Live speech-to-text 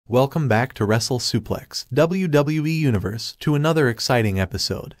Welcome back to WrestleSuplex, WWE Universe, to another exciting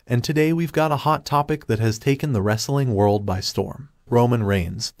episode, and today we've got a hot topic that has taken the wrestling world by storm. Roman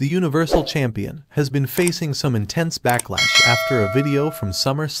Reigns, the Universal Champion, has been facing some intense backlash after a video from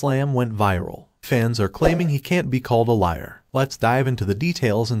SummerSlam went viral. Fans are claiming he can't be called a liar. Let's dive into the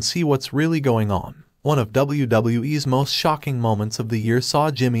details and see what's really going on. One of WWE's most shocking moments of the year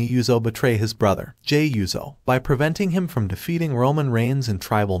saw Jimmy Uso betray his brother, Jey Uso, by preventing him from defeating Roman Reigns in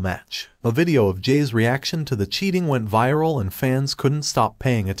tribal match. A video of Jey's reaction to the cheating went viral and fans couldn't stop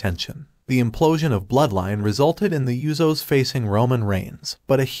paying attention. The implosion of Bloodline resulted in the Usos facing Roman Reigns,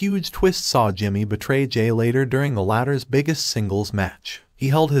 but a huge twist saw Jimmy betray Jey later during the latter's biggest singles match. He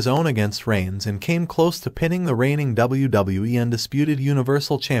held his own against Reigns and came close to pinning the reigning WWE Undisputed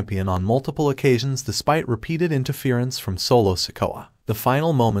Universal Champion on multiple occasions despite repeated interference from Solo Sikoa. The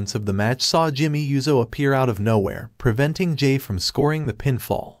final moments of the match saw Jimmy Uso appear out of nowhere, preventing Jey from scoring the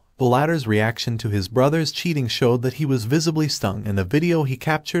pinfall. The latter's reaction to his brother's cheating showed that he was visibly stung, and a video he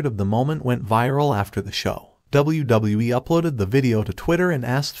captured of the moment went viral after the show. WWE uploaded the video to Twitter and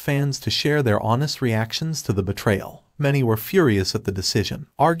asked fans to share their honest reactions to the betrayal. Many were furious at the decision,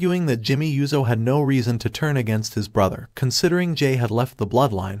 arguing that Jimmy Uso had no reason to turn against his brother, considering Jey had left the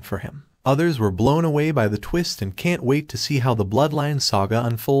Bloodline for him. Others were blown away by the twist and can't wait to see how the Bloodline saga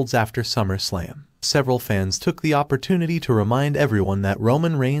unfolds after SummerSlam. Several fans took the opportunity to remind everyone that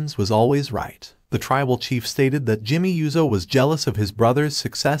Roman Reigns was always right. The tribal chief stated that Jimmy Uso was jealous of his brother's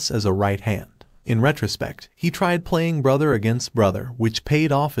success as a right hand. In retrospect, he tried playing brother against brother, which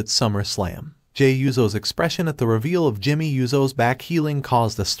paid off at SummerSlam. Jey Uso's expression at the reveal of Jimmy Uso's back healing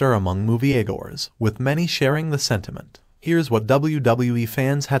caused a stir among moviegoers, with many sharing the sentiment. Here's what WWE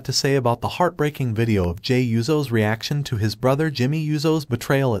fans had to say about the heartbreaking video of Jey Uso's reaction to his brother Jimmy Uso's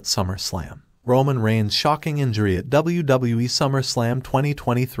betrayal at SummerSlam. Roman Reigns' shocking injury at WWE SummerSlam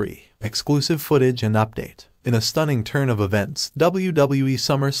 2023. Exclusive footage and update. In a stunning turn of events, WWE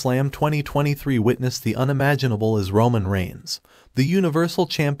SummerSlam 2023 witnessed the unimaginable as Roman Reigns, the Universal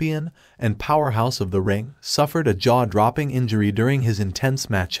Champion and powerhouse of the ring, suffered a jaw-dropping injury during his intense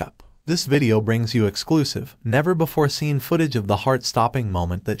matchup. This video brings you exclusive, never-before-seen footage of the heart-stopping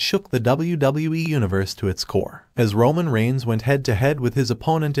moment that shook the WWE Universe to its core. As Roman Reigns went head-to-head with his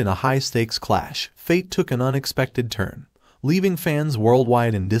opponent in a high-stakes clash, fate took an unexpected turn, leaving fans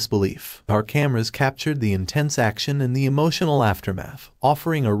worldwide in disbelief. Our cameras captured the intense action and the emotional aftermath,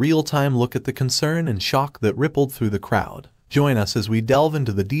 offering a real-time look at the concern and shock that rippled through the crowd. Join us as we delve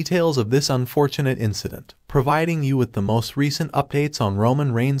into the details of this unfortunate incident, providing you with the most recent updates on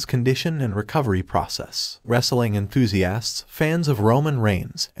Roman Reigns' condition and recovery process. Wrestling enthusiasts, fans of Roman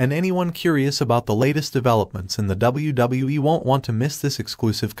Reigns, and anyone curious about the latest developments in the WWE won't want to miss this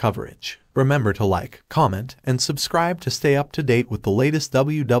exclusive coverage. Remember to like, comment, and subscribe to stay up to date with the latest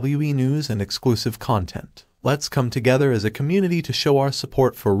WWE news and exclusive content. Let's come together as a community to show our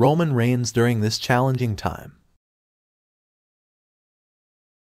support for Roman Reigns during this challenging time.